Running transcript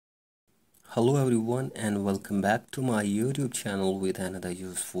Hello everyone and welcome back to my YouTube channel with another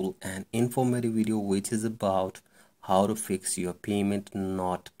useful and informative video which is about how to fix your payment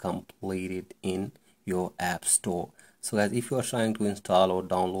not completed in your app store. So guys, if you are trying to install or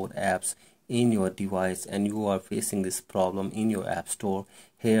download apps in your device and you are facing this problem in your app store,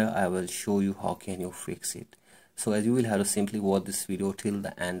 here I will show you how can you fix it. So as you will have to simply watch this video till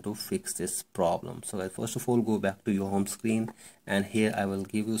the end to fix this problem. So first of all, go back to your home screen, and here I will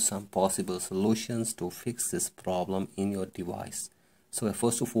give you some possible solutions to fix this problem in your device. So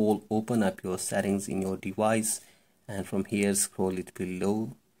first of all, open up your settings in your device, and from here scroll it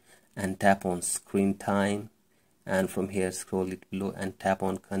below and tap on screen time, and from here scroll it below and tap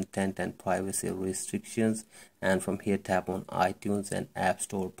on content and privacy restrictions, and from here tap on iTunes and App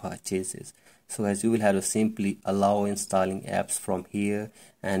Store purchases. So as you will have to simply allow installing apps from here,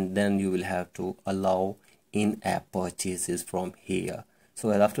 and then you will have to allow in-app purchases from here.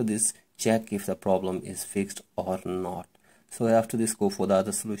 So after this, check if the problem is fixed or not. So after this, go for the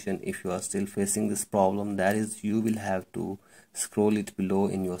other solution. If you are still facing this problem, that is, you will have to scroll it below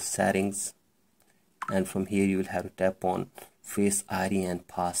in your settings, and from here you will have to tap on Face ID and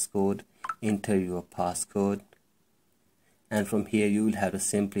passcode, enter your passcode, and from here you will have to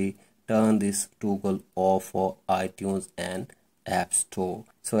simply turn this toggle off for iTunes and App Store.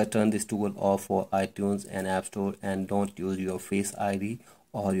 So I turn this toggle off for iTunes and App Store, and don't use your Face ID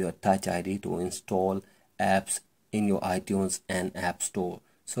or your Touch ID to install apps in your iTunes and App Store.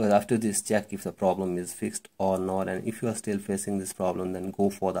 So after this, check if the problem is fixed or not, and if you are still facing this problem, then go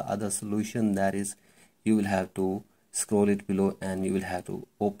for the other solution. That is, you will have to scroll it below and you will have to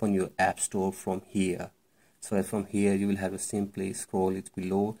open your App Store from here. So from here you will have to simply scroll it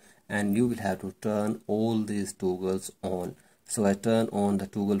below, and you will have to turn all these toggles on. So I turn on the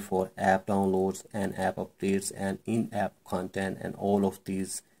toggle for app downloads and app updates and in-app content, and all of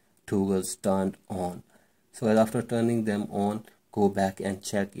these toggles turned on. So after turning them on, go back and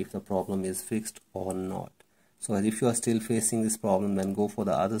check if the problem is fixed or not. So if you are still facing this problem, then go for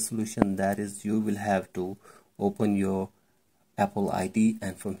the other solution. That is, you will have to open your Apple ID,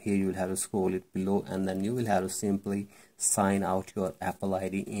 and from here you will have to scroll it below, and then you will have to simply sign out your Apple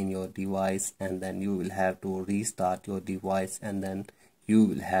ID in your device, and then you will have to restart your device, and then you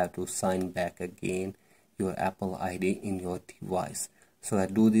will have to sign back again your Apple ID in your device. So I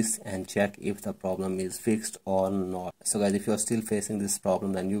do this and check if the problem is fixed or not. So guys, if you are still facing this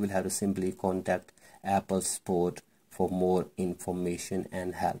problem, then you will have to simply contact Apple support for more information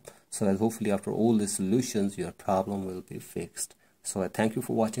and help. So hopefully after all the solutions, your problem will be fixed. So I thank you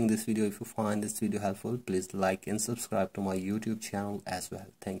for watching this video. If you find this video helpful, please like and subscribe to my YouTube channel as well.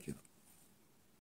 Thank you.